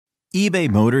eBay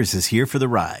Motors is here for the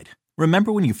ride.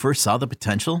 Remember when you first saw the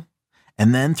potential?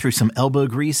 And then through some elbow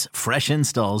grease, fresh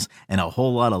installs, and a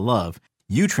whole lot of love,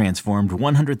 you transformed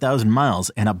 100,000 miles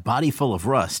and a body full of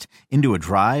rust into a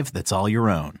drive that's all your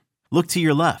own. Look to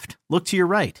your left. Look to your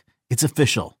right. It's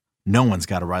official. No one's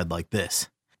got a ride like this.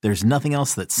 There's nothing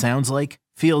else that sounds like,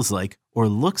 feels like, or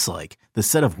looks like the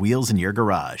set of wheels in your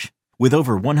garage. With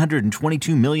over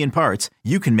 122 million parts,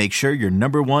 you can make sure your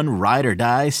number one ride or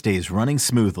die stays running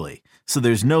smoothly. So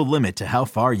there's no limit to how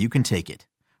far you can take it.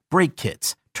 Brake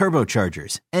kits,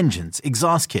 turbochargers, engines,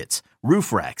 exhaust kits,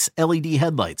 roof racks, LED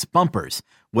headlights, bumpers,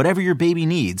 whatever your baby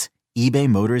needs, eBay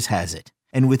Motors has it.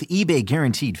 And with eBay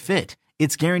Guaranteed Fit,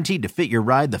 it's guaranteed to fit your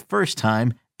ride the first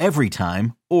time, every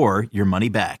time, or your money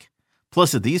back.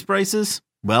 Plus at these prices,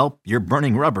 well, you're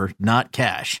burning rubber, not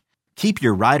cash. Keep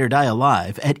your ride or die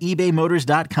alive at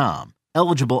ebaymotors.com.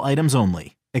 Eligible items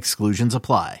only. Exclusions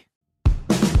apply.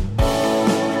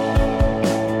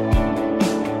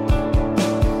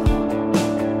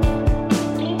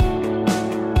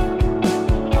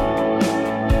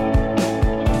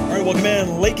 Welcome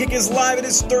in. Late Kick is live. It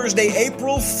is Thursday,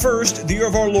 April 1st, the year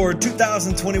of our Lord,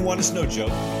 2021. It's no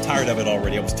joke. Tired of it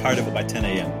already. I was tired of it by 10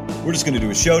 a.m. We're just going to do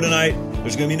a show tonight.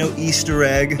 There's going to be no Easter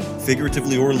egg,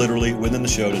 figuratively or literally, within the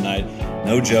show tonight.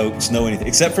 No jokes, no anything,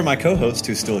 except for my co-host,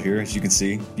 who's still here, as you can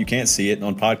see. You can't see it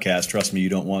on podcast. Trust me, you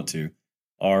don't want to.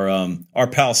 Our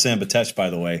pal Sam Batesh, by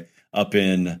the way, up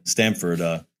in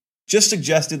Stamford, just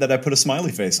suggested that I put a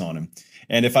smiley face on him.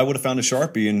 And if I would have found a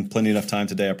Sharpie in plenty enough time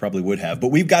today, I probably would have.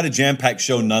 But we've got a jam-packed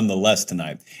show nonetheless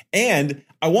tonight. And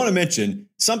I want to mention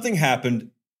something happened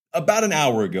about an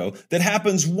hour ago that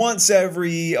happens once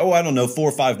every, 4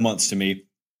 or 5 months to me.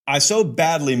 I so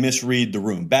badly misread the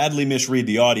room, badly misread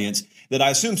the audience, that I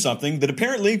assume something that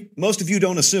apparently most of you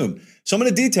don't assume. So I'm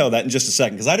going to detail that in just a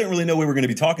second because I didn't really know we were going to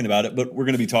be talking about it, but we're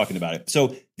going to be talking about it.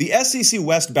 So the SEC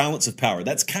West balance of power,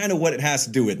 that's kind of what it has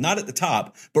to do with. Not at the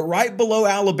top, but right below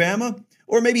Alabama,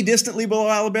 or maybe distantly below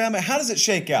Alabama. How does it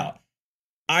shake out?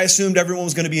 I assumed everyone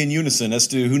was going to be in unison as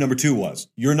to who number 2 was.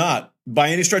 You're not. By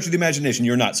any stretch of the imagination,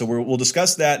 you're not. So we'll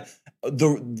discuss that.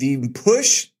 The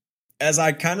push, as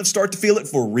I kind of start to feel it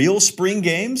for real spring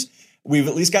games, we've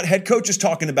at least got head coaches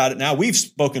talking about it now. We've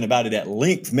spoken about it at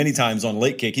length many times on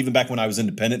Late Kick, even back when I was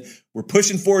independent. We're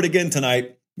pushing for it again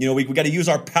tonight. You know, we got to use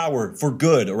our power for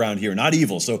good around here, not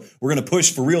evil. So we're going to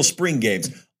push for real spring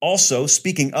games. Also,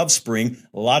 speaking of spring,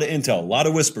 a lot of intel, a lot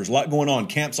of whispers, a lot going on.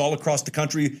 Camps all across the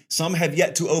country. Some have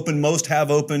yet to open. Most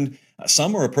have opened.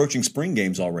 Some are approaching spring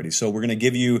games already. So we're going to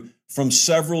give you from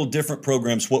several different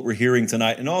programs what we're hearing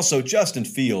tonight. And also Justin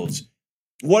Fields.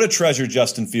 What a treasure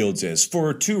Justin Fields is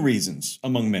for 2 reasons,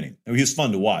 among many. He was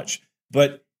fun to watch,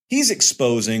 but he's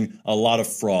exposing a lot of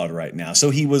fraud right now.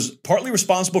 So he was partly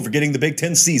responsible for getting the Big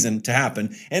Ten season to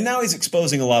happen, and now he's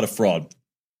exposing a lot of fraud.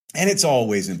 And it's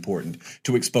always important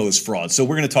to expose fraud. So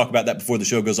we're going to talk about that before the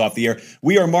show goes off the air.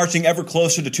 We are marching ever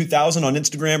closer to 2,000 on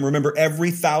Instagram. Remember, every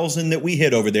 1,000 that we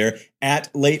hit over there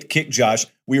at Late Kick Josh,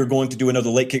 we are going to do another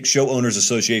Late Kick Show Owners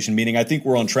Association meeting. I think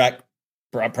we're on track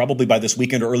probably by this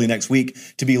weekend or early next week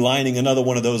to be lining another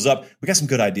one of those up. We got some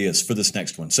good ideas for this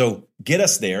next one. So get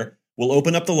us there. We'll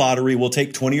open up the lottery. We'll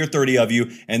take 20 or 30 of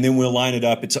you, and then we'll line it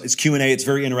up. It's Q&A. It's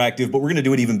very interactive, but we're going to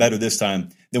do it even better this time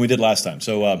than we did last time.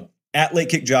 So at Late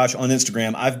Kick Josh on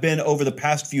Instagram, I've been over the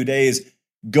past few days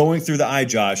going through the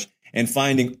iJosh and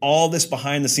finding all this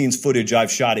behind-the-scenes footage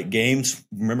I've shot at games.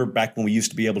 Remember back when we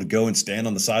used to be able to go and stand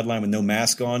on the sideline with no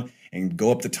mask on and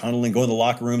go up the tunnel and go in the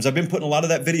locker rooms? I've been putting a lot of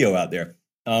that video out there.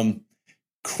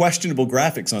 Questionable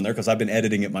graphics on there because I've been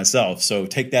editing it myself. So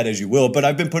take that as you will. But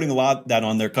I've been putting a lot of that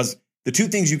on there because the 2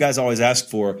 things you guys always ask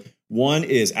for, one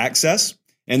is access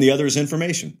and the other is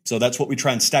information. So that's what we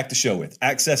try and stack the show with.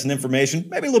 Access and information,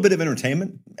 maybe a little bit of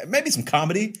entertainment, maybe some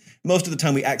comedy. Most of the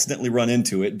time we accidentally run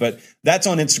into it, but that's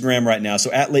on Instagram right now.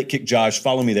 So at Late Kick Josh,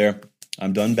 follow me there.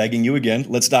 I'm done begging you again.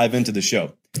 Let's dive into the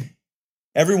show.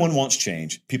 Everyone wants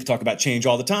change. People talk about change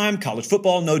all the time. College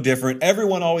football, no different.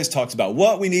 Everyone always talks about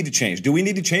what we need to change. Do we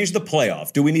need to change the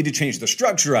playoff? Do we need to change the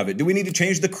structure of it? Do we need to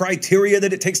change the criteria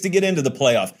that it takes to get into the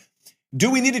playoff? Do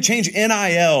we need to change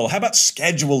NIL? How about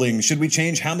scheduling? Should we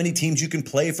change how many teams you can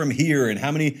play from here and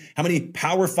how many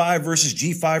Power 5 versus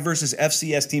G5 versus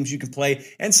FCS teams you can play?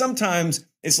 And sometimes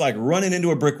it's like running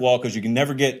into a brick wall because you can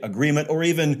never get agreement or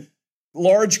even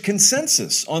large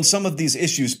consensus on some of these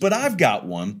issues. But I've got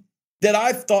one that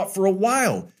I've thought for a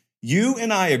while you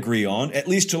and I agree on, at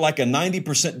least to like a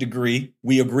 90% degree,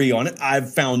 we agree on it.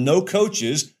 I've found no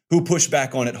coaches who push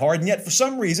back on it hard, and yet for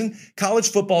some reason, college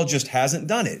football just hasn't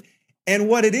done it. And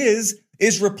what it is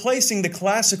replacing the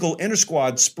classical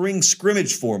inter-squad spring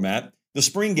scrimmage format, the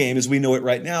spring game as we know it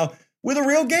right now, with a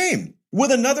real game,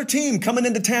 with another team coming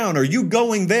into town, or you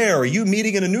going there, or you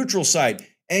meeting in a neutral site,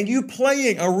 and you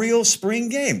playing a real spring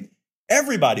game.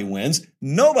 Everybody wins.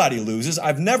 Nobody loses.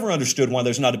 I've never understood why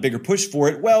there's not a bigger push for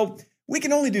it. Well, we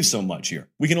can only do so much here.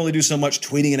 We can only do so much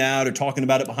tweeting it out or talking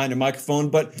about it behind a microphone.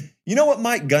 But you know what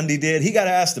Mike Gundy did? He got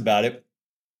asked about it,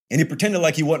 and he pretended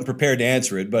like he wasn't prepared to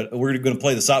answer it. But we're going to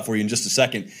play this out for you in just a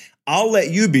second. I'll let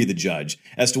you be the judge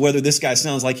as to whether this guy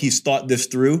sounds like he's thought this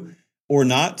through or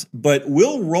not. But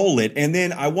we'll roll it, and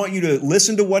then I want you to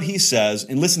listen to what he says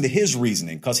and listen to his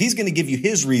reasoning, because he's going to give you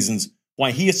his reasons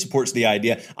why he supports the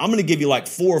idea. I'm going to give you like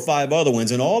 4 or 5 other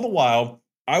ones, and all the while,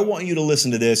 I want you to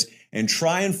listen to this and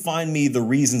try and find me the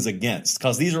reasons against,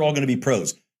 because these are all going to be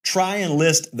pros. Try and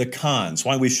list the cons,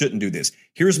 why we shouldn't do this.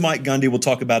 Here's Mike Gundy. We'll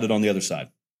talk about it on the other side.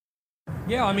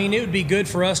 Yeah, I mean, it would be good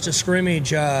for us to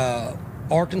scrimmage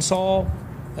Arkansas.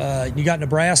 You got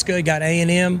Nebraska, you got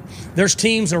A&M. There's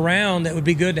teams around that would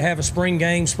be good to have a spring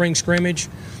game, spring scrimmage,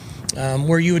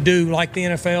 where you would do like the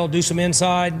NFL, do some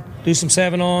inside, do some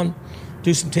 7-on,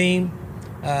 do some team.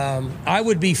 I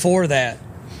would be for that,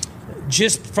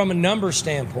 just from a numbers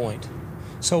standpoint.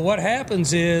 So what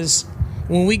happens is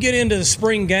when we get into the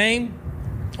spring game,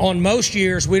 on most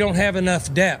years we don't have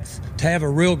enough depth to have a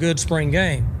real good spring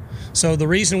game. So the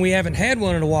reason we haven't had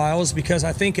one in a while is because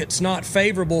I think it's not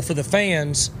favorable for the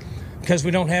fans, because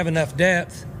we don't have enough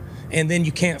depth, and then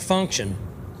you can't function.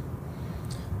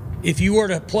 If you were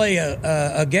to play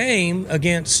a game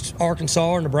against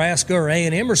Arkansas or Nebraska or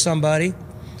A&M or somebody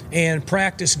and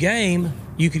practice game,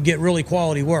 you could get really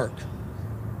quality work.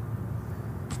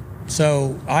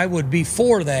 So I would be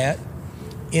for that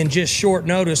in just short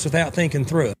notice without thinking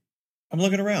through it. I'm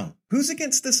looking around. Who's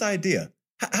against this idea?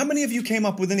 How many of you came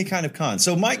up with any kind of con?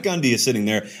 So Mike Gundy is sitting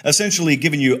there essentially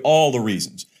giving you all the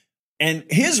reasons. And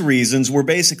his reasons were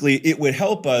basically it would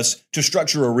help us to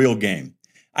structure a real game.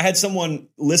 I had someone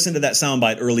listen to that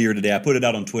soundbite earlier today. I put it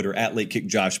out on Twitter,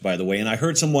 @LateKickJosh, by the way. And I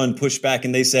heard someone push back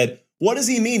and they said, what does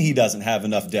he mean he doesn't have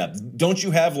enough depth? Don't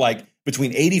you have like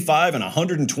between 85 and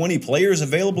 120 players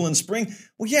available in spring?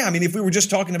 Well, yeah, I mean, if we were just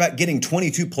talking about getting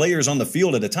 22 players on the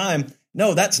field at a time,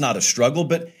 no, that's not a struggle,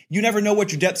 but you never know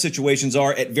what your depth situations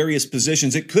are at various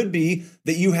positions. It could be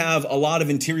that you have a lot of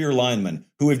interior linemen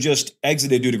who have just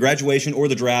exited due to graduation or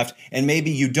the draft, and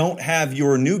maybe you don't have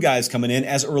your new guys coming in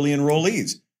as early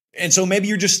enrollees. And so maybe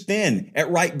you're just thin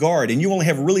at right guard and you only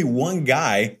have really one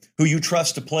guy who you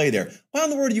trust to play there. Why in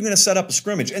the world are you going to set up a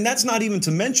scrimmage? And that's not even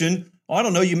to mention, I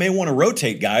don't know, you may want to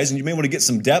rotate guys and you may want to get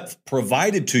some depth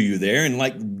provided to you there and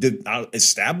like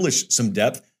establish some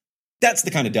depth. That's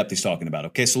the kind of depth he's talking about.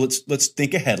 Okay, so let's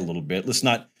think ahead a little bit. Let's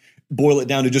not boil it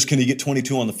down to just can you get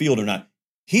 22 on the field or not.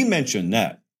 He mentioned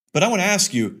that. But I want to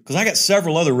ask you, because I got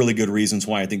several other really good reasons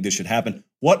why I think this should happen.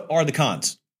 What are the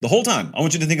cons? The whole time, I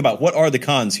want you to think about what are the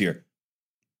cons here.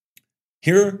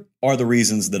 Here are the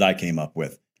reasons that I came up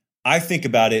with. I think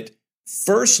about it,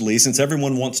 firstly, since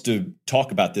everyone wants to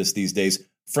talk about this these days,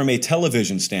 from a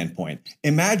television standpoint.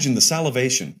 Imagine the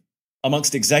salivation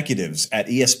amongst executives at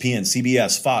ESPN,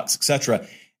 CBS, Fox, etc.,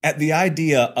 at the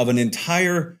idea of an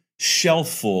entire shelf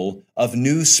full of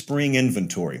new spring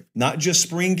inventory. Not just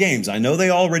spring games. I know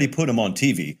they already put them on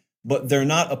TV, but they're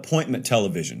not appointment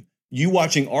television. You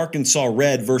watching Arkansas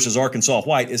Red versus Arkansas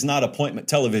White is not appointment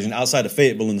television outside of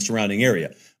Fayetteville and the surrounding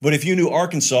area. But if you knew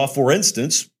Arkansas, for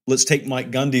instance, let's take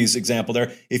Mike Gundy's example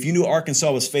there. If you knew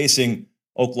Arkansas was facing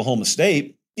Oklahoma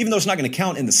State, even though it's not going to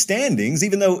count in the standings,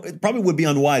 even though it probably would be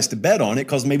unwise to bet on it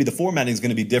because maybe the formatting is going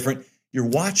to be different, you're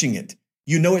watching it.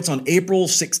 You know it's on April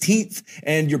 16th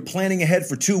and you're planning ahead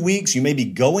for 2 weeks. You may be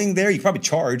going there. You could probably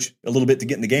charge a little bit to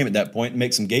get in the game at that point and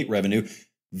make some gate revenue.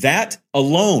 That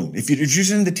alone, if you're just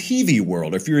in the TV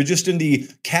world, if you're just in the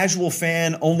casual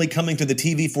fan only coming to the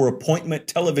TV for appointment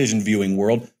television viewing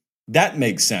world, that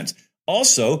makes sense.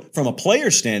 Also, from a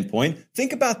player standpoint,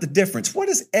 think about the difference. What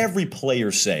does every player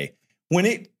say when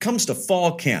it comes to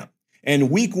fall camp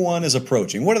and week one is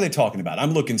approaching? What are they talking about?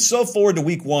 I'm looking so forward to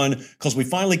week one because we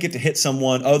finally get to hit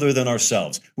someone other than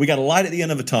ourselves. We got a light at the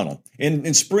end of a tunnel.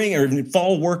 In spring or in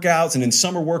fall workouts and in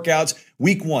summer workouts,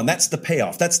 week one, that's the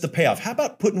payoff. That's the payoff. How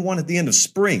about putting one at the end of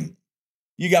spring?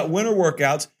 You got winter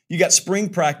workouts. You got spring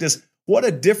practice. What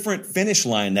a different finish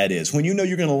line that is when you know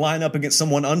you're going to line up against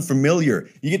someone unfamiliar.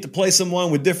 You get to play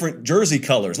someone with different jersey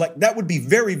colors. Like that would be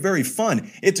very, very fun.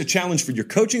 It's a challenge for your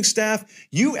coaching staff.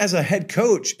 You as a head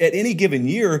coach at any given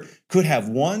year could have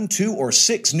 1, 2, or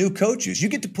 6 new coaches. You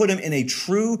get to put them in a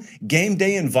true game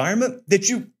day environment that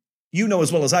you know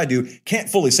as well as I do, can't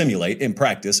fully simulate in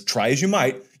practice. Try as you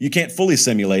might. You can't fully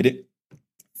simulate it.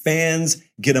 Fans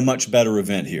get a much better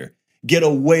event here. Get a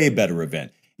way better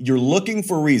event. you're looking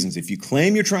for reasons. If you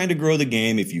claim you're trying to grow the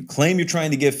game, if you claim you're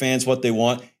trying to give fans what they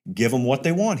want, give them what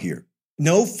they want here.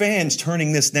 No fans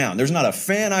turning this down. There's not a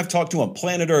fan I've talked to on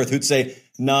planet Earth who'd say,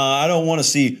 nah, I don't want to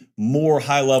see more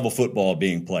high-level football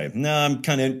being played. Nah, I'm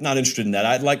kind of not interested in that.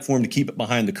 I'd like for him to keep it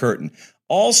behind the curtain.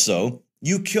 Also,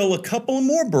 you kill a couple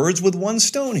more birds with one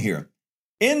stone here.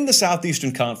 In the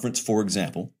Southeastern Conference, for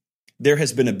example, there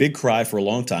has been a big cry for a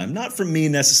long time, not from me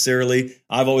necessarily.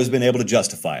 I've always been able to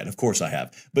justify it. Of course I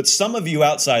have. But some of you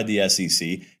outside the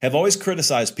SEC have always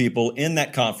criticized people in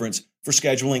that conference for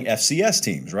scheduling FCS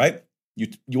teams, right?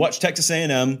 You watch Texas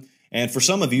A&M, and for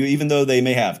some of you, even though they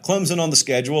may have Clemson on the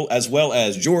schedule, as well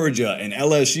as Georgia and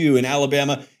LSU and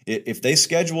Alabama, if they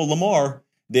schedule Lamar,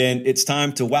 then it's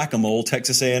time to whack-a-mole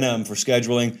Texas A&M for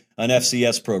scheduling an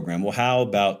FCS program. Well, how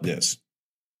about this?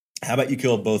 How about you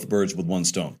kill both birds with one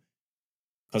stone?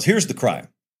 Because here's the cry.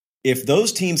 If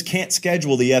those teams can't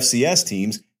schedule the FCS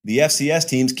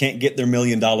teams can't get their $1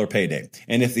 million payday.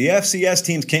 And if the FCS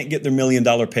teams can't get their $1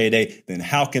 million payday, then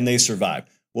how can they survive?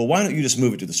 Well, why don't you just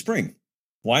move it to the spring?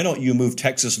 Why don't you move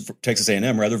Texas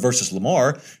A&M versus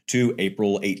Lamar to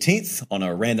April 18th on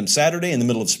a random Saturday in the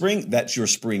middle of spring? That's your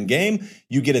spring game.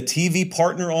 You get a TV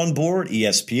partner on board,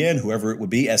 ESPN, whoever it would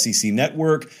be, SEC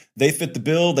Network. They fit the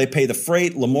bill. They pay the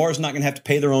freight. Lamar's not going to have to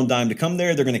pay their own dime to come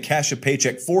there. They're going to cash a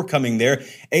paycheck for coming there.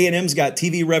 A&M's got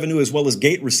TV revenue as well as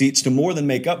gate receipts to more than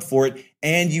make up for it.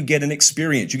 And you get an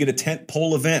experience. You get a tent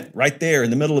pole event right there in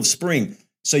the middle of spring.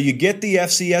 So you get the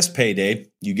FCS payday,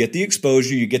 you get the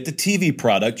exposure, you get the TV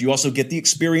product, you also get the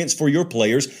experience for your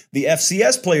players. The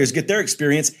FCS players get their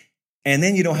experience, and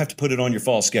then you don't have to put it on your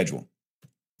fall schedule.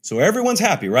 So everyone's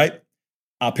happy, right?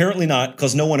 Apparently not,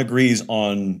 because no one agrees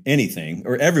on anything,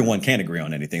 or everyone can't agree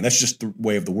on anything. That's just the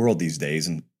way of the world these days,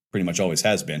 and pretty much always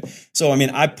has been. So,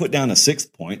 I put down a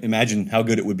 6th point. Imagine how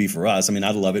good it would be for us.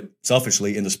 I'd love it,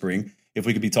 selfishly, in the spring, if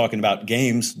we could be talking about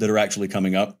games that are actually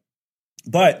coming up.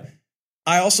 But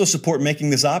I also support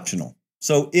making this optional.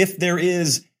 So if there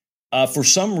is, for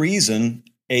some reason,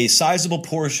 a sizable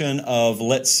portion of,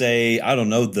 let's say,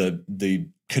 the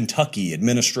Kentucky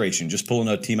administration, just pulling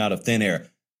a team out of thin air,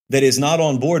 that is not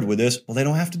on board with this, well, they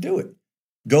don't have to do it.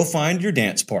 Go find your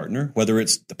dance partner, whether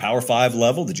it's the Power 5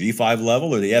 level, the G5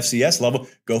 level, or the FCS level.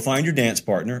 Go find your dance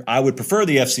partner. I would prefer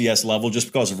the FCS level just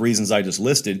because of reasons I just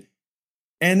listed.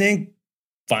 And then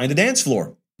find a dance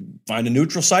floor. Find a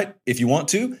neutral site if you want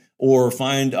to, or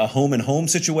find a home and home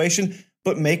situation,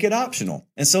 but make it optional.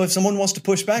 And so if someone wants to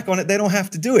push back on it, they don't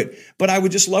have to do it. But I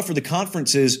would just love for the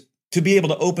conferences to be able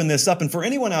to open this up. And for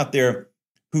anyone out there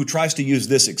who tries to use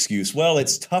this excuse, well,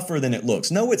 it's tougher than it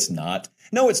looks. No, it's not.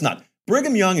 No, it's not.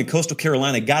 Brigham Young and Coastal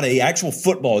Carolina got an actual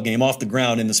football game off the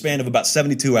ground in the span of about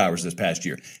 72 hours this past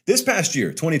year. This past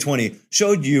year, 2020,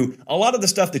 showed you a lot of the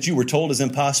stuff that you were told is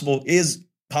impossible is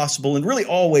possible and really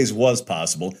always was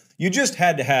possible. You just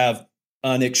had to have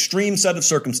an extreme set of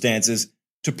circumstances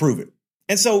to prove it.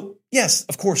 And so, yes,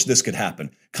 of course, this could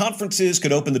happen. Conferences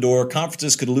could open the door.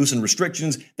 Conferences could loosen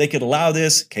restrictions. They could allow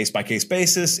this case-by-case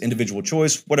basis, individual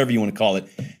choice, whatever you want to call it.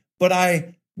 But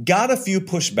I got a few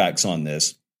pushbacks on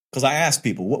this because I asked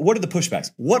people, what are the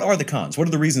pushbacks? What are the cons? What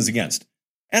are the reasons against?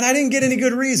 And I didn't get any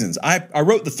good reasons. I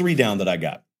wrote the 3 down that I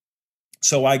got.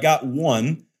 So I got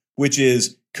 1, which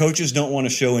is coaches don't want to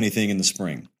show anything in the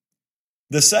spring.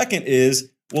 The second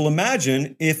is, well,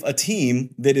 imagine if a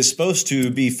team that is supposed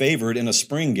to be favored in a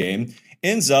spring game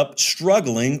ends up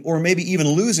struggling or maybe even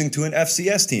losing to an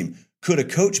FCS team. Could a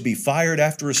coach be fired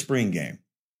after a spring game?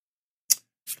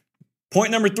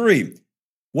 Point number 3,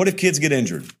 what if kids get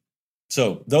injured?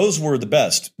 So those were the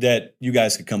best that you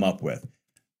guys could come up with.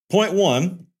 Point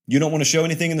 1, you don't want to show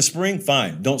anything in the spring?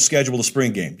 Fine, don't schedule the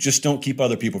spring game. Just don't keep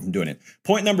other people from doing it.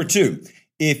 Point number 2,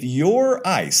 if your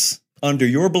ice under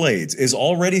your blades is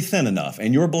already thin enough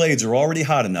and your blades are already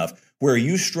hot enough where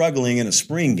you struggling in a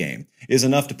spring game is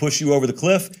enough to push you over the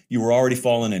cliff, you were already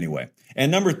falling anyway.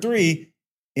 And number 3,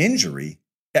 injury.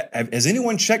 Has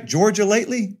anyone checked Georgia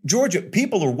lately? Georgia,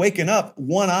 people are waking up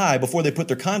one eye before they put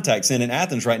their contacts in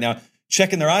Athens right now,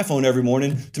 checking their iPhone every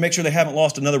morning to make sure they haven't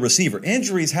lost another receiver.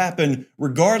 Injuries happen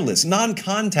regardless.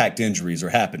 Non-contact injuries are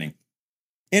happening.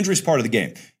 Injuries part of the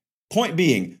game. Point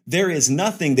being, there is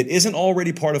nothing that isn't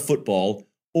already part of football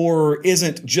or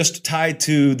isn't just tied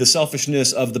to the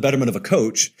selfishness of the betterment of a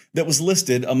coach that was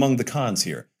listed among the cons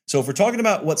here. So if we're talking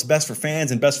about what's best for fans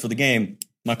and best for the game,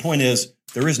 my point is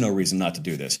there is no reason not to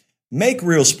do this. Make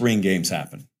real spring games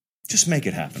happen. Just make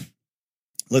it happen.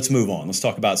 Let's move on. Let's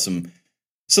talk about some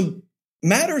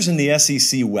matters in the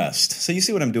SEC West. So you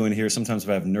see what I'm doing here? Sometimes if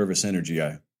I have nervous energy,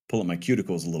 I pull up my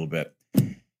cuticles a little bit.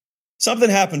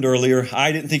 Something happened earlier.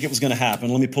 I didn't think it was going to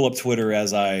happen. Let me pull up Twitter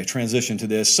as I transition to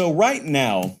this. So right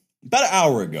now, about an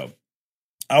hour ago,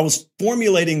 I was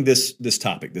formulating this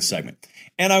topic, this segment,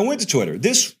 and I went to Twitter.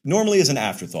 This normally is an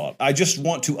afterthought. I just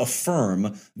want to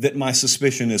affirm that my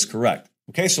suspicion is correct.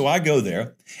 Okay, so I go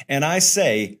there and I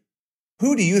say,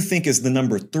 who do you think is the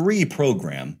number 3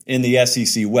 program in the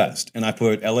SEC West? And I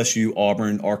put LSU,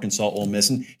 Auburn, Arkansas, Ole Miss.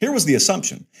 And here was the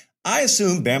assumption. I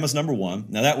assumed Bama's number 1.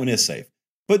 Now that one is safe.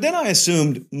 But then I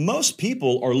assumed most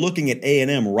people are looking at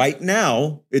A&M right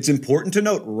now. It's important to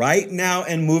note right now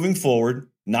and moving forward,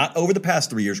 not over the past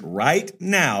 3 years, right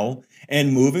now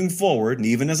and moving forward. And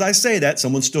even as I say that,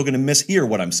 someone's still going to mishear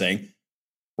what I'm saying.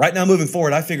 Right now, moving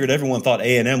forward, I figured everyone thought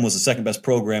A&M was the second best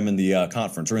program in the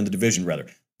conference, or in the division, rather.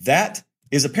 That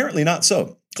is apparently not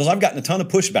so, because I've gotten a ton of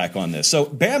pushback on this. So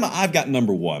Bama, I've got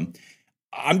number 1.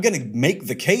 I'm going to make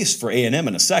the case for A&M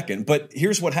in a second, but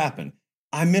here's what happened.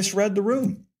 I misread the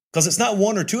room, because it's not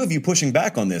 1 or 2 of you pushing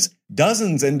back on this.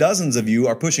 Dozens and dozens of you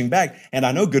are pushing back, and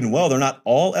I know good and well they're not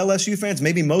all LSU fans,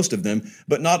 maybe most of them,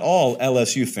 but not all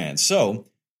LSU fans. So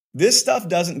this stuff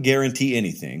doesn't guarantee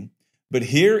anything. But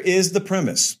here is the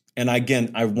premise. And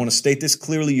again, I want to state this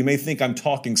clearly. You may think I'm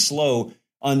talking slow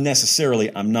unnecessarily.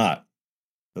 I'm not.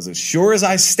 Because as sure as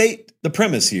I state the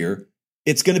premise here,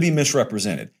 it's going to be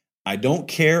misrepresented. I don't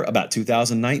care about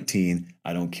 2019.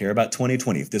 I don't care about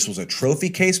 2020. If this was a trophy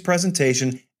case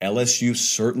presentation, LSU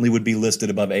certainly would be listed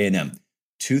above A&M.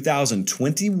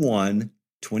 2021,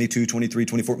 22, 23,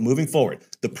 24, moving forward.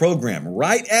 The program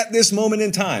right at this moment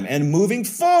in time and moving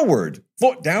forward,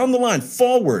 down the line,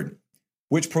 forward.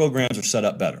 Which programs are set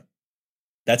up better?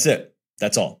 That's it.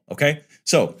 That's all. Okay?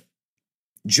 So,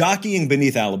 jockeying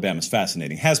beneath Alabama is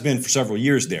fascinating. Has been for several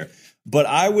years there. But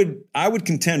I would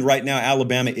contend right now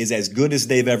Alabama is as good as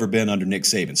they've ever been under Nick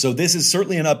Saban. So this is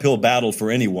certainly an uphill battle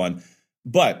for anyone.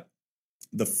 But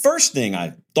the first thing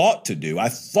I thought to do, I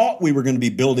thought we were going to be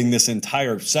building this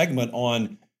entire segment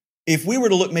on, if we were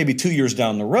to look maybe 2 years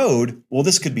down the road, well,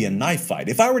 this could be a knife fight.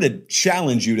 If I were to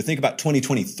challenge you to think about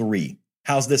 2023,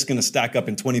 how's this going to stack up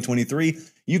in 2023?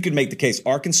 You could make the case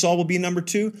Arkansas will be number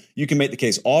 2. You can make the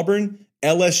case Auburn,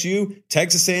 LSU,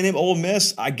 Texas A&M, Ole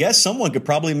Miss. I guess someone could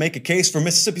probably make a case for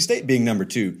Mississippi State being number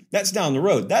 2. That's down the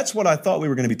road. That's what I thought we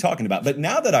were going to be talking about. But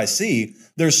now that I see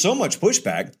there's so much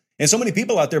pushback and so many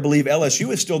people out there believe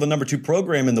LSU is still the number 2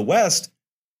 program in the West,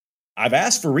 I've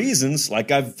asked for reasons. Like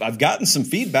I've gotten some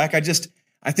feedback.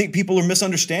 I think people are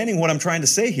misunderstanding what I'm trying to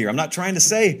say here. I'm not trying to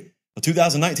say, well,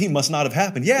 2019 must not have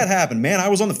happened. Yeah, it happened, man. I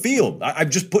was on the field. I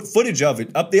just put footage of it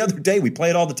up the other day. We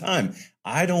play it all the time.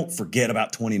 I don't forget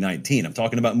about 2019. I'm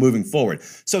talking about moving forward.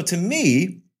 So to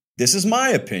me, this is my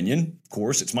opinion. Of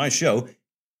course, it's my show.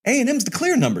 A&M's the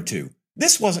clear number 2.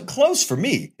 This wasn't close for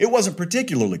me. It wasn't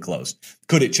particularly close.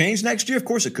 Could it change next year? Of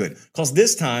course it could. Because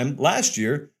this time, last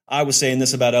year, I was saying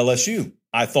this about LSU.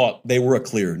 I thought they were a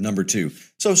clear number 2.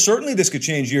 So certainly this could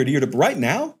change year to year. But right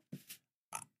now,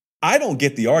 I don't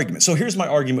get the argument. So here's my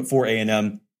argument for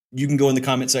A&M. You can go in the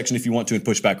comment section if you want to and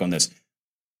push back on this.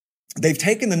 They've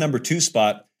taken the number 2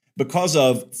 spot because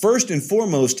of, first and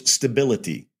foremost,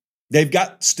 stability. They've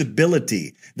got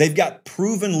stability. They've got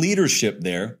proven leadership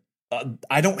there.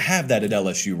 I don't have that at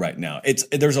LSU right now.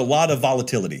 There's a lot of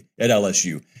volatility at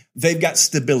LSU. They've got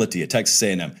stability at Texas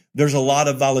A&M. There's a lot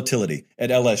of volatility at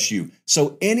LSU.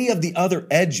 So any of the other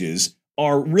edges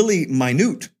are really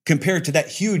minute compared to that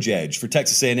huge edge for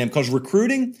Texas A&M, because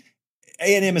recruiting,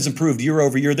 A&M has improved year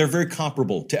over year. They're very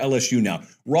comparable to LSU now.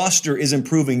 Roster is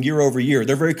improving year over year.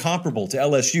 They're very comparable to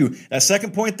LSU. That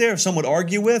second point there, some would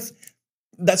argue with,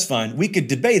 that's fine. We could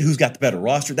debate who's got the better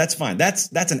roster. That's fine.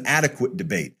 That's an adequate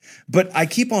debate. But I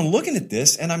keep on looking at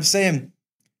this and I'm saying,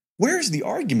 where's the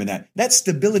argument at? That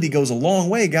stability goes a long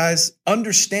way, guys.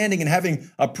 Understanding and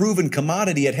having a proven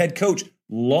commodity at head coach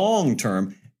long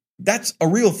term, that's a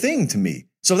real thing to me.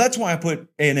 So that's why I put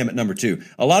A&M at number 2.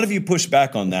 A lot of you push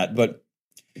back on that, but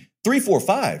 3, 4,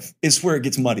 5 is where it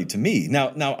gets muddy to me.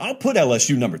 Now I'll put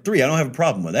LSU number 3. I don't have a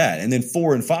problem with that. And then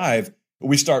 4 and 5,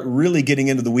 we start really getting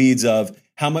into the weeds of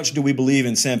how much do we believe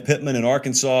in Sam Pittman in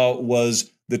Arkansas?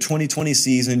 Was the 2020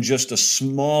 season just a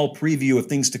small preview of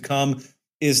things to come?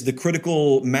 Is the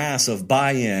critical mass of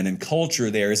buy-in and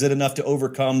culture there, is it enough to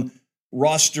overcome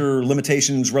roster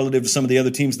limitations relative to some of the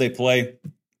other teams they play?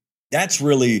 That's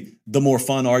really the more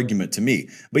fun argument to me.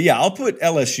 But yeah, I'll put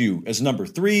LSU as number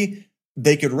 3.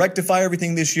 They could rectify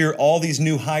everything this year. All these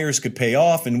new hires could pay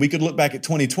off, and we could look back at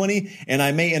 2020, and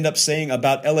I may end up saying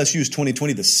about LSU's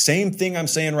 2020 the same thing I'm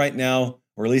saying right now,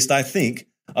 or at least I think,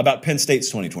 about Penn State's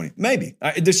 2020. Maybe.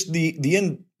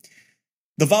 The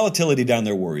volatility down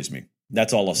there worries me.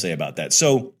 That's all I'll say about that.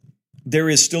 So there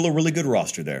is still a really good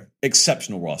roster there,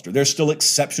 exceptional roster. There's still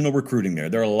exceptional recruiting there.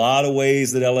 There are a lot of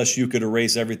ways that LSU could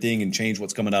erase everything and change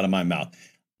what's coming out of my mouth.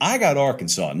 I got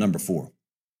Arkansas at number 4.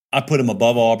 I put them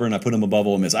above Auburn. I put them above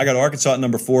Ole Miss. I got Arkansas at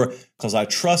number 4 because I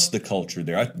trust the culture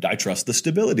there. I trust the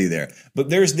stability there. But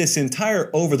there's this entire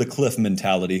over-the-cliff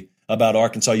mentality about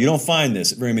Arkansas. You don't find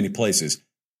this at very many places.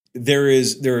 There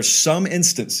are some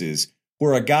instances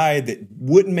where a guy that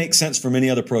wouldn't make sense for many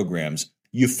other programs,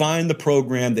 you find the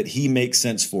program that he makes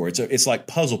sense for. It's like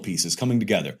puzzle pieces coming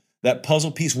together. That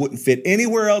puzzle piece wouldn't fit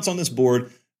anywhere else on this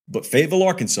board but Fayetteville,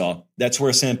 Arkansas. That's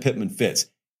where Sam Pittman fits.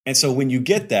 And so when you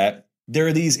get that, there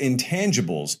are these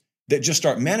intangibles that just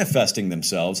start manifesting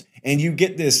themselves, and you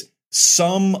get this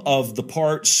sum of the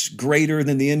parts greater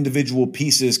than the individual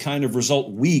pieces kind of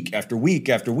result week after week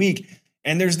after week.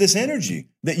 And there's this energy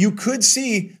that you could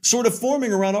see sort of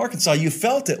forming around Arkansas. You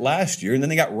felt it last year, and then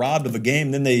they got robbed of a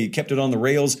game. Then they kept it on the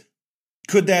rails.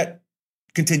 Could that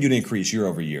continue to increase year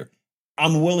over year?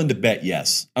 I'm willing to bet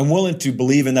yes. I'm willing to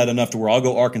believe in that enough to where I'll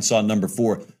go Arkansas number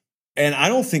 4. And I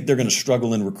don't think they're going to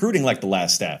struggle in recruiting like the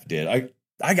last staff did.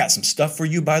 I got some stuff for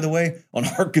you, by the way, on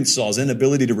Arkansas's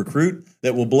inability to recruit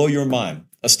that will blow your mind.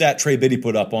 A stat Trey Biddy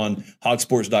put up on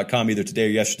hogsports.com either today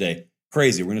or yesterday.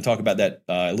 Crazy. We're going to talk about that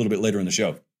a little bit later in the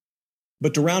show.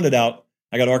 But to round it out,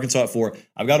 I got Arkansas at 4.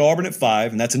 I've got Auburn at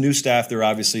 5, and that's a new staff there,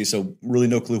 obviously, so really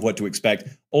no clue what to expect.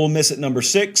 Ole Miss at number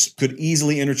 6. Could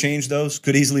easily interchange those.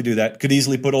 Could easily do that. Could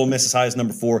easily put Ole Miss as high as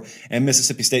number 4, and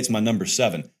Mississippi State's my number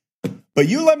 7. But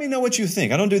you let me know what you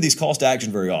think. I don't do these calls to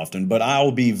action very often, but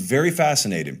I'll be very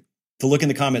fascinated to look in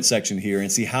the comment section here and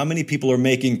see how many people are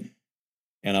making,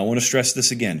 and I want to stress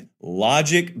this again,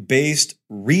 logic-based,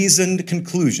 reasoned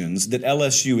conclusions that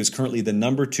LSU is currently the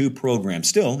number 2 program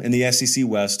still in the SEC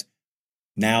West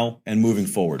now and moving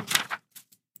forward.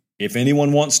 If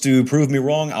anyone wants to prove me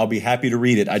wrong, I'll be happy to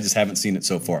read it. I just haven't seen it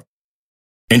so far.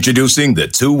 Introducing the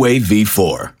Two-Way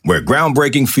V4, where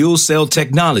groundbreaking fuel cell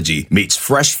technology meets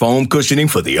fresh foam cushioning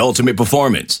for the ultimate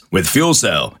performance. With Fuel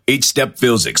Cell, each step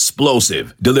feels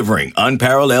explosive, delivering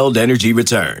unparalleled energy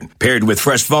return. Paired with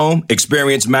fresh foam,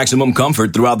 experience maximum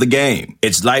comfort throughout the game.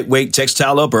 Its lightweight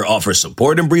textile upper offers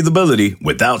support and breathability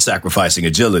without sacrificing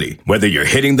agility. Whether you're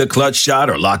hitting the clutch shot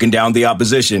or locking down the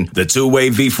opposition, the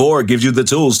Two-Way V4 gives you the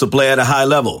tools to play at a high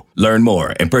level. Learn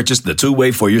more and purchase the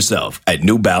Two-Way for yourself at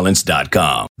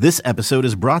newbalance.com. This episode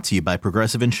is brought to you by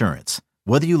Progressive Insurance.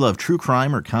 Whether you love true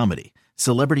crime or comedy,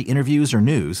 celebrity interviews or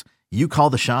news, you call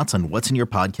the shots on what's in your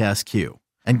podcast queue.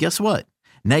 And guess what?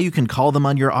 Now you can call them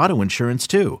on your auto insurance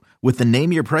too with the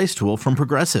Name Your Price tool from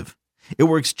Progressive. It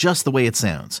works just the way it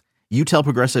sounds. You tell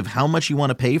Progressive how much you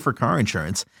want to pay for car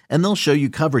insurance, and they'll show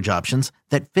you coverage options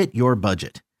that fit your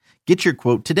budget. Get your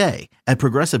quote today at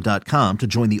Progressive.com to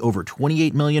join the over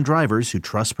 28 million drivers who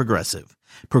trust Progressive.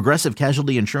 Progressive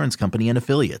Casualty Insurance Company and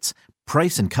Affiliates.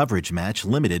 Price and coverage match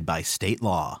limited by state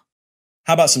law.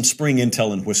 How about some spring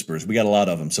intel and whispers? We got a lot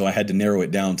of them, so I had to narrow it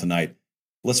down tonight.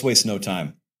 Let's waste no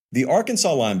time. The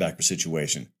Arkansas linebacker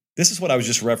situation. This is what I was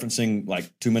just referencing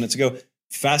like 2 minutes ago.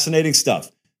 Fascinating stuff.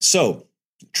 So,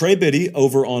 Trey Biddy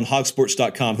over on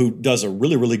hogsports.com, who does a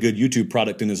really, really good YouTube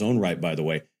product in his own right, by the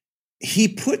way, he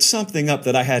put something up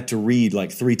that I had to read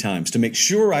like 3 times to make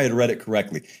sure I had read it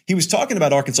correctly. He was talking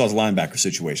about Arkansas's linebacker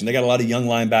situation. They got a lot of young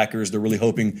linebackers they're really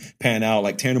hoping pan out.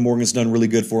 Like Tanner Morgan's done really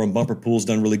good for him. Bumper Pool's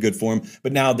done really good for him.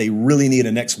 But now they really need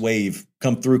a next wave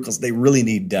come through because they really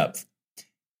need depth.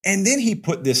 And then he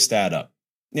put this stat up.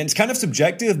 And it's kind of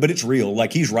subjective, but it's real.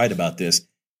 Like he's right about this.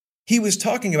 He was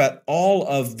talking about all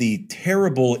of the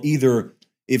terrible either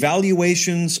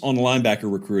evaluations on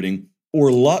linebacker recruiting or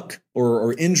luck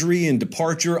or injury and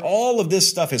departure. All of this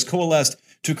stuff has coalesced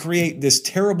to create this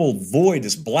terrible void,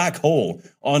 this black hole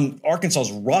on Arkansas's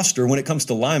roster when it comes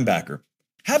to linebacker.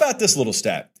 How about this little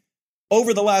stat?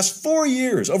 Over the last 4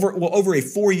 years, over a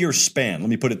 4-year span, let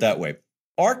me put it that way,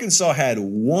 Arkansas had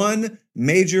 1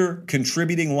 major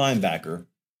contributing linebacker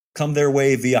come their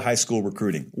way via high school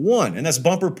recruiting. 1, and that's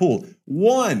Bumper Pool.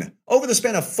 1. Over the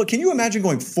span of, can you imagine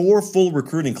going 4 full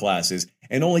recruiting classes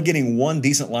and only getting 1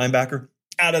 decent linebacker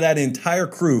out of that entire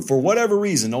crew? For whatever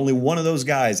reason, only one of those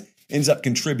guys ends up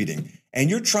contributing. And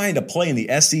you're trying to play in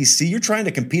the SEC. You're trying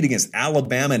to compete against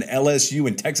Alabama and LSU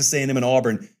and Texas A&M and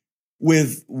Auburn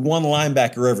with 1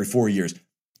 linebacker every 4 years.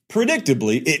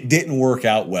 Predictably, it didn't work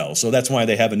out well. So that's why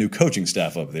they have a new coaching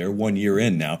staff up there 1 year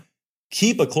in now.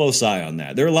 Keep a close eye on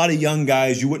that. There are a lot of young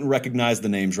guys. You wouldn't recognize the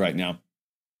names right now.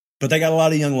 But they got a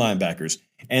lot of young linebackers,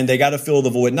 and they got to fill the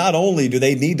void. Not only do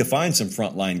they need to find some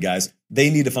frontline guys, they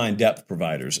need to find depth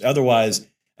providers. Otherwise,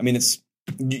 I mean,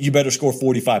 you better score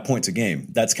 45 points a game.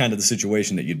 That's kind of the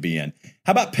situation that you'd be in.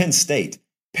 How about Penn State?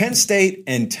 Penn State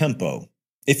and tempo.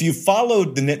 If you've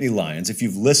followed the Nittany Lions, if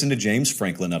you've listened to James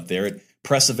Franklin up there at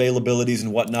press availabilities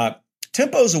and whatnot,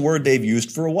 tempo is a word they've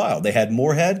used for a while. They had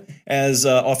Moorhead as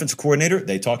offensive coordinator.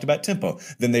 They talked about tempo.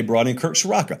 Then they brought in Kirk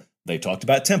Ciarrocca. They talked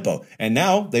about tempo. And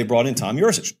now they brought in Tom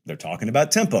Yurcich. They're talking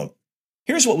about tempo.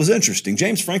 Here's what was interesting.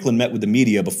 James Franklin met with the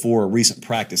media before a recent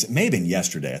practice. It may have been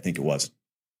yesterday, I think it was.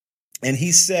 And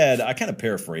he said, I kind of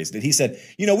paraphrased it. He said,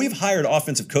 we've hired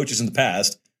offensive coaches in the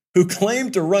past who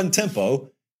claimed to run tempo,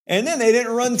 and then they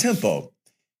didn't run tempo.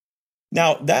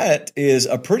 Now, that is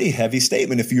a pretty heavy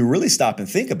statement if you really stop and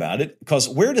think about it, because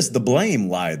where does the blame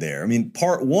lie there? I mean,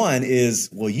 part one is,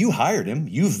 well, you hired him,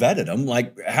 you vetted him.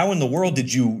 Like, how in the world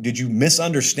did you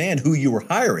misunderstand who you were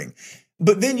hiring?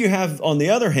 But then you have, on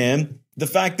the other hand, the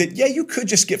fact that, yeah, you could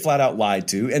just get flat out lied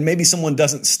to, and maybe someone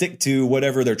doesn't stick to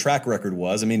whatever their track record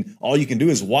was. I mean, all you can do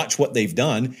is watch what they've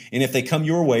done, and if they come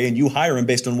your way and you hire them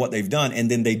based on what they've done, and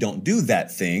then they don't do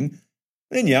that thing,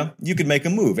 then yeah, you could make a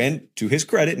move. And to his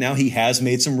credit, now he has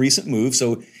made some recent moves.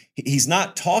 So he's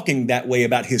not talking that way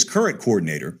about his current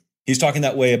coordinator. He's talking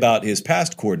that way about his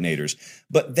past coordinators.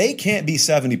 But they can't be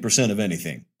 70% of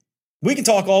anything. We can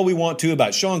talk all we want to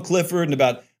about Sean Clifford and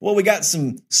about, well, we got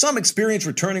some experience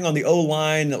returning on the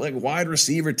O-line, like wide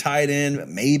receiver, tight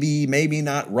end, maybe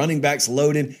not, running backs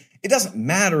loaded. It doesn't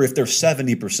matter if they're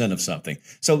 70% of something.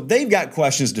 So they've got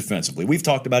questions defensively. We've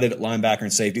talked about it at linebacker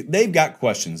and safety. They've got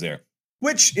questions there,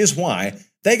 which is why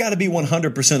they got to be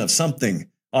 100% of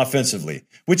something offensively,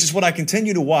 which is what I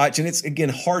continue to watch. And it's, again,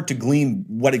 hard to glean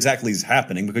what exactly is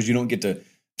happening because you don't get to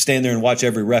stand there and watch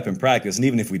every rep in practice. And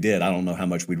even if we did, I don't know how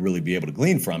much we'd really be able to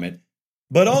glean from it.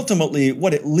 But ultimately,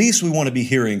 what at least we want to be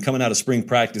hearing coming out of spring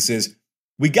practice is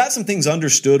we got some things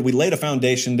understood. We laid a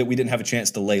foundation that we didn't have a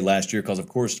chance to lay last year because, of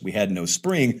course, we had no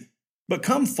spring. But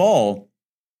come fall,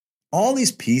 all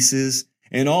these pieces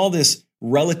and all this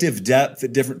relative depth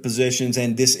at different positions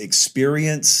and this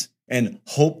experience and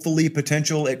hopefully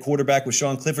potential at quarterback with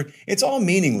Sean Clifford, it's all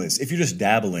meaningless if you're just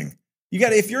dabbling.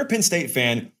 If you're a Penn State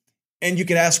fan and you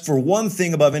could ask for one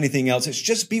thing above anything else, it's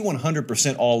just be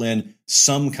 100% all in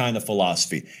some kind of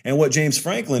philosophy. And what James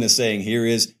Franklin is saying here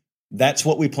is that's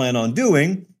what we plan on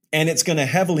doing, and it's going to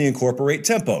heavily incorporate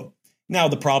tempo. Now,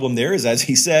 the problem there is, as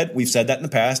he said, we've said that in the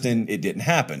past, and it didn't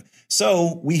happen.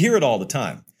 So we hear it all the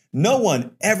time. No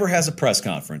one ever has a press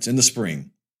conference in the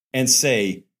spring and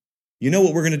say,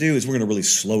 what we're going to do is we're going to really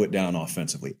slow it down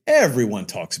offensively. Everyone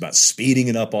talks about speeding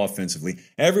it up offensively.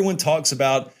 Everyone talks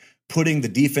about putting the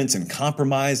defense in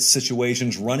compromised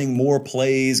situations, running more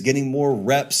plays, getting more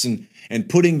reps, and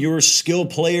putting your skilled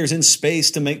players in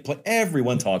space to make play.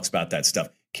 Everyone talks about that stuff.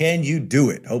 Can you do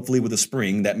it? Hopefully with a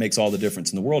spring, that makes all the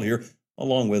difference in the world here,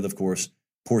 along with, of course,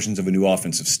 portions of a new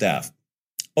offensive staff.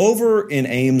 Over in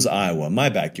Ames, Iowa, my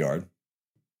backyard,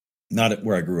 not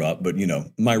where I grew up, but,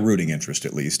 my rooting interest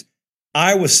at least,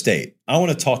 Iowa State. I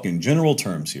want to talk in general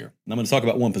terms here. I'm going to talk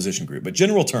about one position group, but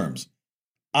general terms.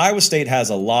 Iowa State has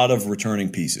a lot of returning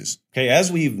pieces. Okay,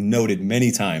 as we've noted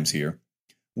many times here,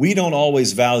 we don't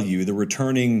always value the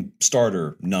returning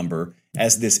starter number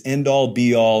as this end-all,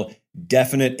 be-all,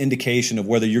 definite indication of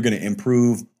whether you're going to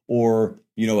improve or,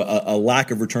 a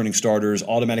lack of returning starters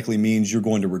automatically means you're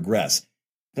going to regress.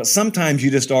 Because sometimes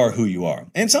you just are who you are.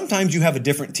 And sometimes you have a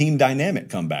different team dynamic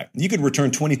come back. You could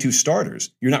return 22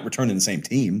 starters. You're not returning the same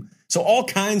team. So all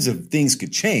kinds of things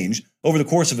could change over the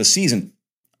course of a season.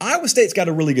 Iowa State's got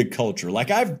a really good culture.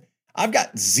 Like I've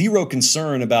got zero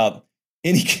concern about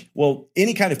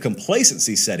any kind of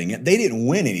complacency setting it. They didn't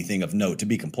win anything of note to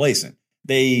be complacent.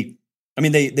 They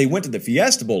went to the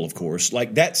Fiesta Bowl, of course.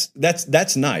 Like that's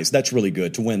nice. That's really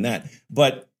good to win that.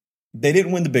 But they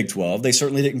didn't win the Big 12. They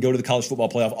certainly didn't go to the college football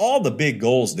playoff. All the big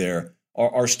goals there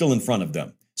are still in front of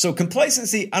them. So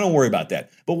complacency, I don't worry about that.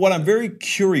 But what I'm very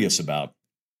curious about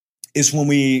is when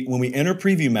we enter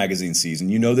preview magazine season,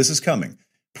 this is coming.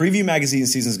 Preview magazine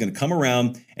season is going to come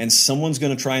around and someone's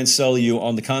going to try and sell you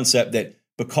on the concept that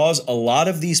because a lot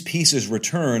of these pieces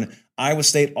return, Iowa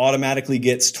State automatically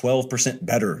gets 12%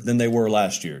 better than they were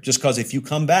last year. Just because if you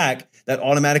come back, that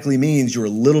automatically means you're a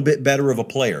little bit better of a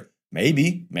player.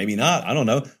 Maybe, maybe not. I don't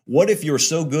know. What if you're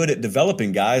so good at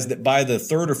developing guys that by the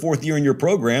third or fourth year in your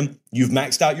program, you've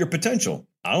maxed out your potential?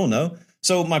 I don't know.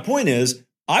 So my point is,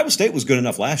 Iowa State was good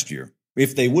enough last year.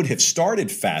 If they would have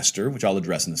started faster, which I'll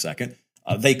address in a second,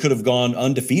 they could have gone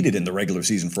undefeated in the regular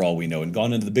season for all we know and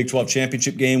gone into the Big 12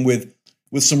 championship game with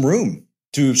some room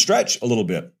to stretch a little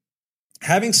bit.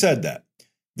 Having said that,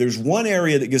 there's one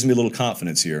area that gives me a little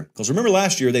confidence here. Because remember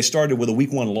last year, they started with a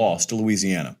week 1 loss to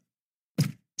Louisiana.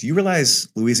 Do you realize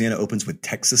Louisiana opens with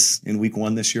Texas in week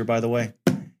 1 this year, by the way?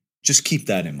 Just keep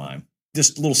that in mind.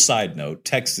 Just a little side note.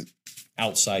 Texas,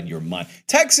 outside your mind.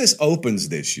 Texas opens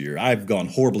this year. I've gone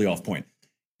horribly off point.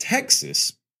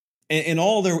 Texas, in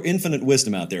all their infinite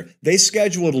wisdom out there, they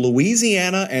scheduled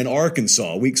Louisiana and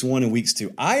Arkansas weeks 1 and weeks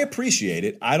 2. I appreciate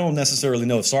it. I don't necessarily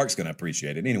know if Sark's going to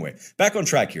appreciate it. Anyway, back on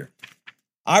track here.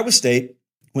 Iowa State,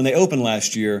 when they opened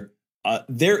last year,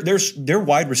 their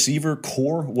wide receiver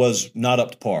core was not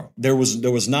up to par. There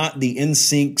was not the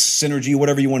in-sync synergy,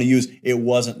 whatever you want to use. It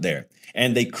wasn't there.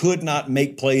 And they could not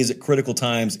make plays at critical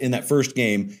times in that first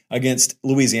game against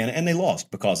Louisiana, and they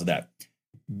lost because of that.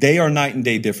 They are night and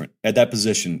day different at that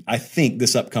position, I think,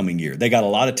 this upcoming year. They got a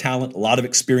lot of talent, a lot of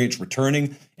experience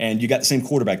returning, and you got the same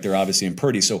quarterback there, obviously, in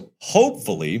Purdy. So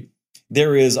hopefully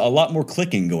there is a lot more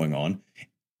clicking going on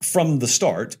from the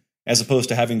start, as opposed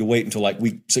to having to wait until like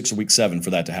week 6 or week 7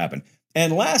 for that to happen.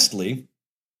 And lastly,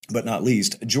 but not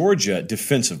least, Georgia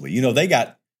defensively. You know, they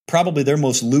got probably their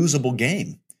most losable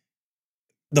game.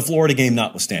 The Florida game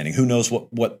notwithstanding. Who knows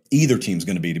what either team's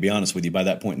going to be, to be honest with you, by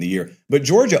that point in the year. But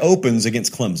Georgia opens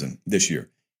against Clemson this year.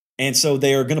 And so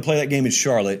they are going to play that game in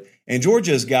Charlotte. And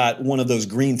Georgia's got one of those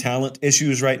green talent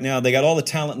issues right now. They got all the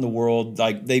talent in the world.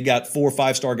 Like, they've got 4 or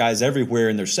 5-star guys everywhere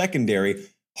in their secondary.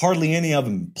 Hardly any of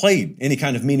them played any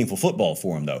kind of meaningful football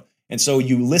for them, though. And so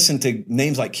you listen to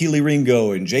names like Keely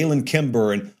Ringo and Jalen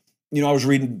Kimber, and, you know, I was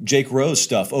reading Jake Rose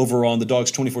stuff over on the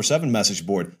Dogs 24/7 message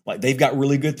board. Like, they've got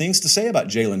really good things to say about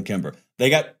Jalen Kimber. They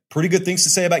got pretty good things to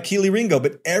say about Keely Ringo,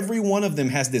 but every one of them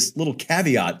has this little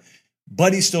caveat.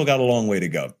 Buddy's still got a long way to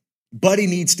go. Buddy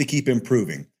needs to keep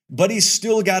improving. Buddy's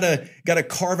still got to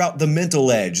carve out the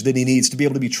mental edge that he needs to be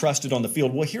able to be trusted on the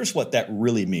field. Well, here's what that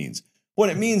really means. What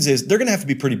it means is they're going to have to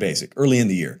be pretty basic early in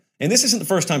the year. And this isn't the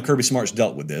first time Kirby Smart's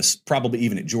dealt with this, probably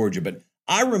even at Georgia. But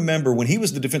I remember when he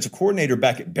was the defensive coordinator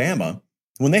back at Bama,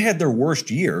 when they had their worst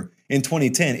year in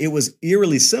 2010, it was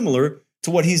eerily similar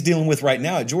to what he's dealing with right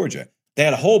now at Georgia. They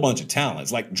had a whole bunch of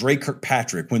talents, like Dre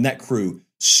Kirkpatrick, when that crew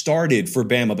started for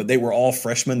Bama, but they were all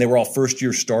freshmen. They were all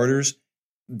first-year starters.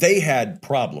 They had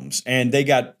problems, and they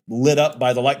got lit up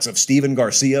by the likes of Steven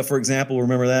Garcia, for example.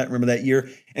 Remember that? Remember that year?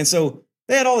 And so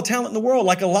they had all the talent in the world.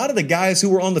 Like, a lot of the guys who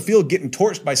were on the field getting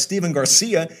torched by Steven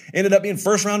Garcia ended up being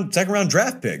first-round, second-round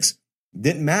draft picks.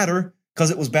 Didn't matter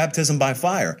because it was baptism by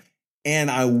fire.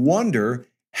 And I wonder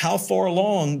how far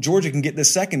along Georgia can get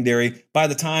this secondary by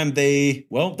the time they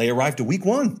arrive to week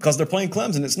 1, because they're playing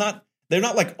Clemson. They're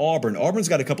not like Auburn. Auburn's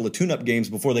got a couple of tune-up games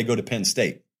before they go to Penn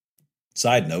State.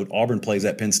 Side note, Auburn plays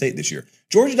at Penn State this year.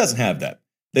 Georgia doesn't have that.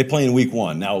 They play in week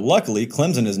 1. Now, luckily,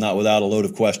 Clemson is not without a load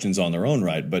of questions on their own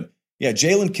right. But yeah,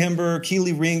 Jalen Kimber,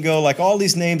 Keely Ringo, like all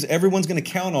these names, everyone's going to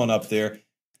count on up there.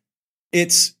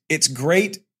 It's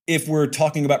great if we're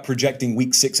talking about projecting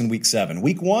week 6 and week 7.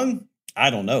 Week 1, I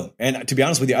don't know. And to be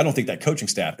honest with you, I don't think that coaching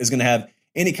staff is going to have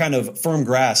any kind of firm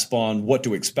grasp on what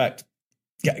to expect.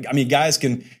 I mean, guys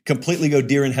can completely go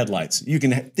deer in headlights. You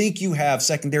can think you have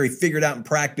secondary figured out in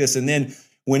practice, and then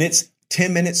when it's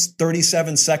 10 minutes,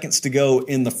 37 seconds to go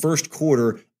in the first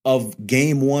quarter of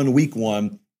game 1, week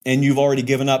 1, and you've already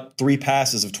given up 3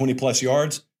 passes of 20-plus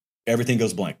yards, everything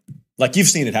goes blank. Like, you've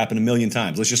seen it happen a million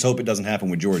times. Let's just hope it doesn't happen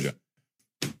with Georgia.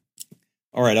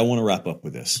 All right, I want to wrap up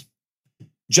with this.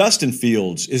 Justin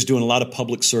Fields is doing a lot of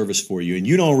public service for you, and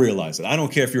you don't realize it. I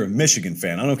don't care if you're a Michigan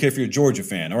fan. I don't care if you're a Georgia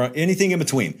fan or anything in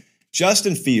between.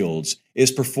 Justin Fields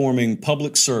is performing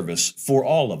public service for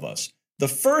all of us. The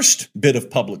first bit of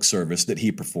public service that he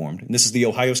performed, and this is the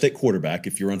Ohio State quarterback,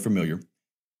 if you're unfamiliar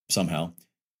somehow,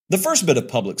 the first bit of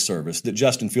public service that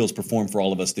Justin Fields performed for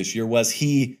all of us this year was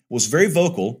he was very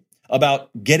vocal about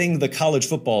getting the college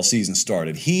football season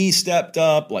started. He stepped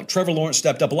up, like Trevor Lawrence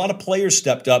stepped up. A lot of players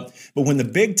stepped up. But when the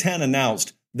Big Ten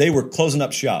announced they were closing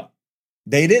up shop,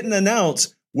 they didn't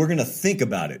announce we're going to think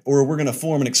about it or we're going to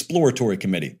form an exploratory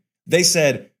committee. They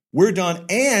said, we're done.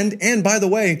 And by the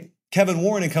way, Kevin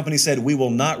Warren and company said we will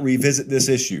not revisit this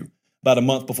issue about a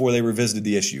month before they revisited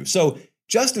the issue. So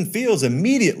Justin Fields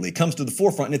immediately comes to the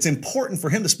forefront, and it's important for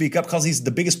him to speak up because he's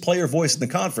the biggest player voice in the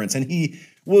conference. And he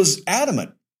was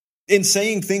adamant in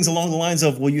saying things along the lines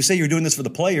of, well, you say you're doing this for the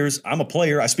players. I'm a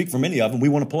player. I speak for many of them. We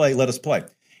want to play. Let us play.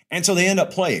 And so they end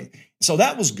up playing. So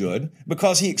that was good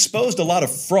because he exposed a lot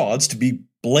of frauds, to be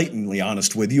blatantly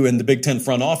honest with you, in the Big Ten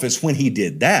front office when he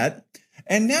did that.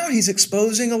 And now he's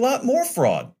exposing a lot more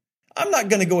fraud. I'm not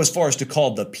going to go as far as to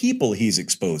call the people he's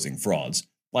exposing frauds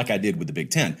like I did with the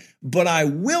Big Ten. But I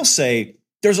will say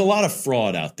there's a lot of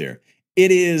fraud out there.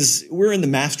 We're in the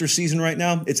Masters season right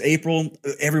now. It's April.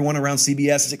 Everyone around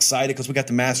CBS is excited because we got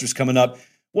the Masters coming up.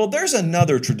 Well, there's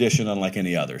another tradition unlike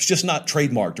any other. It's just not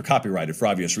trademarked or copyrighted for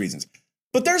obvious reasons.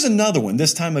 But there's another one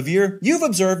this time of year. You've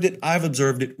observed it. I've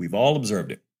observed it. We've all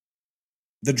observed it.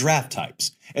 the draft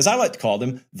types, as I like to call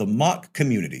them, the mock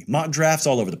community, mock drafts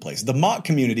all over the place. The mock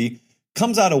community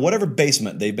comes out of whatever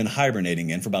basement they've been hibernating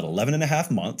in for about 11 and a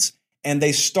half months, and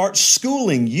they start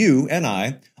schooling you and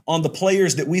I on the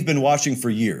players that we've been watching for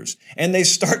years. And they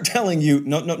start telling you,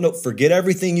 no, forget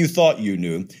everything you thought you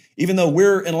knew. Even though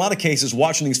we're, in a lot of cases,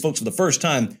 watching these folks for the first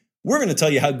time, we're going to tell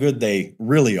you how good they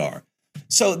really are.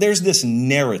 So there's this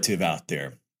narrative out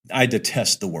there. I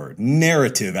detest the word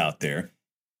narrative out there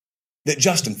that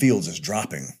Justin Fields is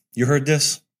dropping. You heard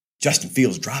this? Justin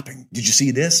Fields dropping. Did you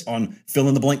see this on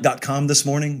fillintheblank.com this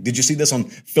morning? Did you see this on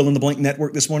Fill in the Blank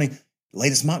Network this morning?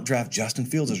 Latest mock draft, Justin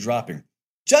Fields is dropping.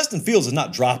 Justin Fields is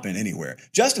not dropping anywhere.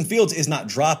 Justin Fields is not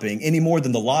dropping any more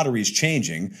than the lottery's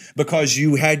changing because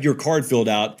you had your card filled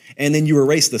out and then you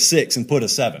erased the 6 and put a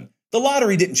 7. The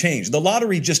lottery didn't change. The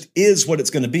lottery just is what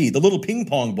it's going to be. The little ping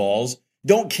pong balls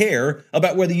don't care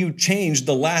about whether you changed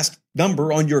the last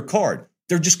number on your card.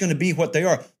 They're just going to be what they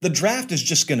are. The draft is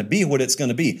just going to be what it's going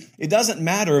to be. It doesn't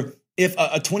matter if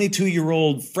a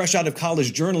 22-year-old fresh out of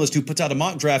college journalist who puts out a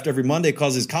mock draft every Monday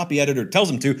because his copy editor tells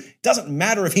him to, it doesn't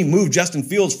matter if he moved Justin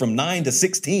Fields from 9 to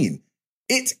 16.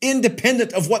 It's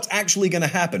independent of what's actually going to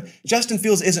happen. Justin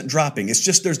Fields isn't dropping. It's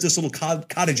just there's this little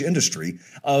cottage industry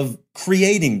of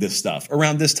creating this stuff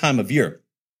around this time of year.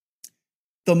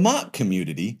 The mock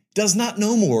community does not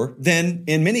know more than,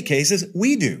 in many cases,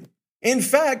 we do. In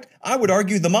fact, I would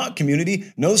argue the mock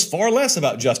community knows far less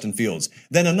about Justin Fields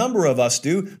than a number of us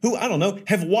do who, I don't know,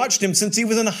 have watched him since he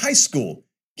was in high school.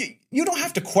 You don't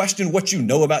have to question what you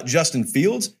know about Justin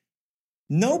Fields.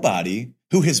 Nobody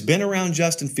who has been around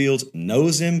Justin Fields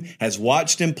knows him, has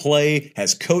watched him play,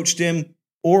 has coached him,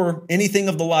 or anything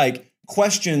of the like,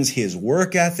 questions his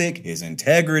work ethic, his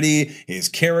integrity, his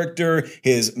character,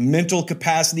 his mental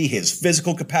capacity, his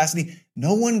physical capacity.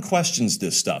 No one questions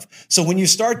this stuff. So when you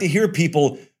start to hear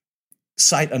people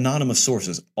cite anonymous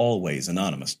sources, always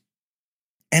anonymous,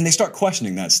 and they start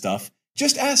questioning that stuff,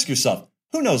 just ask yourself,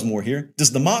 who knows more here?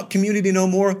 Does the mock community know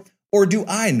more? Or do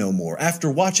I know more after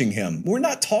watching him? We're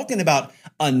not talking about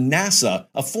a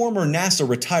former NASA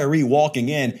retiree walking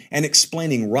in and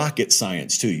explaining rocket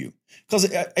science to you. Because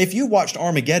if you watched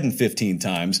Armageddon 15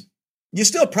 times, you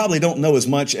still probably don't know as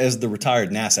much as the retired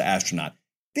NASA astronaut.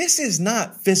 This is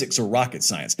not physics or rocket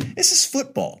science. This is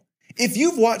football. If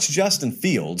you've watched Justin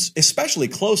Fields, especially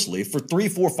closely for 3,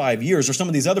 4, 5 years, or some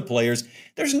of these other players,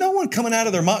 there's no one coming out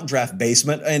of their mock draft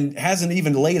basement and hasn't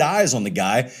even laid eyes on the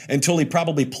guy until he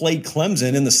probably played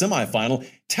Clemson in the semifinal,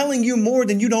 telling you more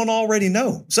than you don't already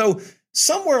know. So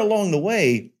somewhere along the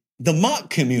way, the mock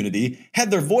community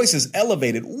had their voices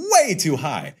elevated way too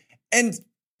high. And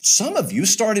some of you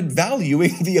started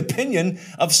valuing the opinion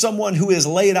of someone who has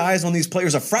laid eyes on these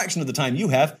players a fraction of the time you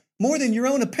have, more than your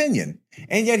own opinion.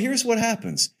 And yet here's what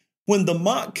happens. When the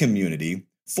mock community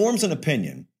forms an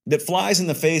opinion that flies in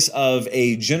the face of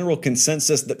a general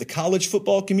consensus that the college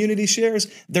football community shares,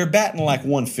 they're batting like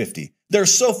 150. They're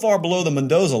so far below the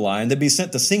Mendoza line, they'd be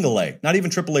sent to single A, not even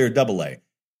triple A or double A.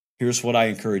 Here's what I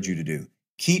encourage you to do.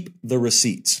 Keep the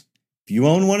receipts. If you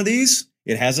own one of these,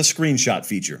 it has a screenshot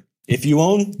feature. If you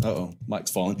own,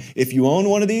 mic's falling. If you own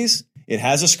one of these, it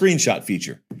has a screenshot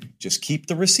feature. Just keep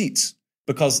the receipts.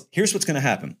 Because here's what's going to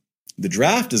happen. The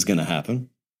draft is going to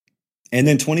happen, and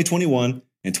then 2021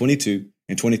 and 22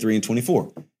 and 23 and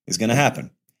 24 is going to happen.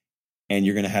 And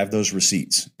you're going to have those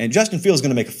receipts. And Justin Fields is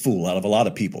going to make a fool out of a lot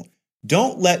of people.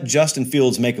 Don't let Justin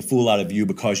Fields make a fool out of you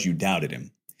because you doubted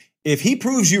him. If he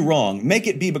proves you wrong, make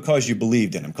it be because you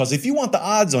believed in him. Because if you want the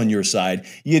odds on your side,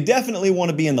 you definitely want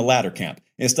to be in the latter camp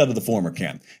instead of the former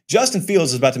camp. Justin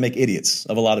Fields is about to make idiots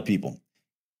of a lot of people.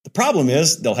 The problem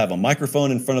is they'll have a microphone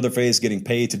in front of their face getting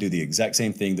paid to do the exact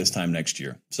same thing this time next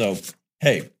year. So,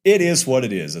 hey, it is what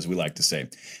it is, as we like to say.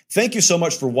 Thank you so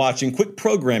much for watching. Quick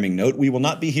programming note, we will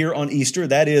not be here on Easter.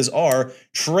 That is our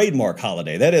trademark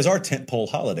holiday. That is our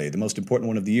tentpole holiday, the most important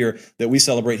one of the year that we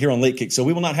celebrate here on Late Kick. So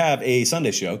we will not have a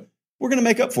Sunday show. We're going to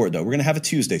make up for it, though. We're going to have a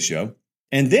Tuesday show.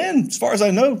 And then, as far as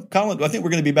I know, Colin, I think we're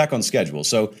going to be back on schedule.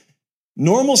 So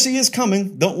normalcy is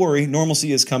coming. Don't worry.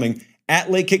 Normalcy is coming. At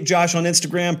Late Kick Josh on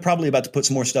Instagram, probably about to put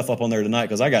some more stuff up on there tonight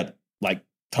because I got like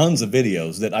tons of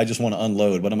videos that I just want to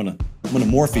unload, but I'm gonna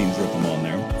morphine drip them on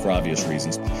there for obvious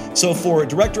reasons. So for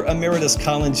Director Emeritus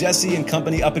Colin, Jesse and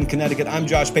company up in Connecticut, I'm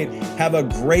Josh Pate. Have a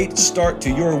great start to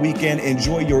your weekend.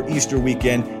 Enjoy your Easter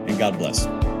weekend, and God bless.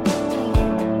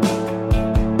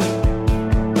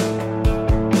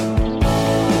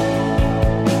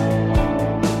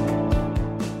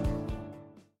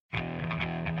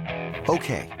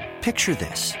 Okay. Picture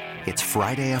this. It's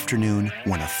Friday afternoon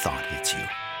when a thought hits you.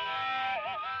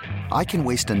 I can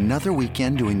waste another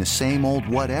weekend doing the same old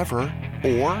whatever,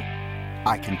 or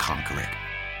I can conquer it.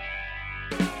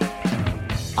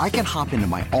 I can hop into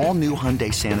my all-new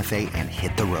Hyundai Santa Fe and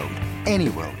hit the road. Any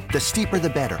road. The steeper, the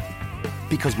better.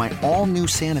 Because my all-new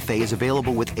Santa Fe is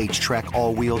available with H-Track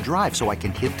all-wheel drive, so I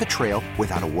can hit the trail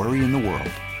without a worry in the world.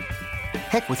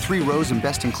 Heck, with 3 rows and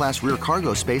best-in-class rear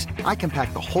cargo space, I can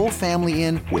pack the whole family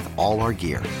in with all our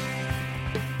gear.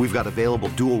 We've got available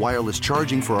dual wireless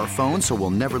charging for our phones, so we'll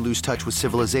never lose touch with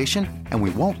civilization, and we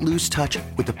won't lose touch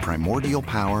with the primordial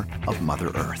power of Mother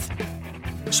Earth.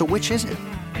 So which is it?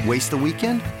 Waste the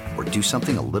weekend or do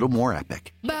something a little more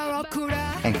epic?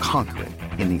 And conquer it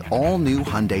in the all-new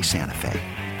Hyundai Santa Fe.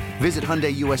 Visit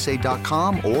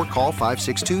HyundaiUSA.com or call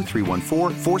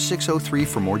 562-314-4603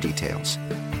 for more details.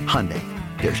 Hyundai,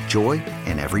 there's joy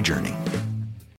in every journey.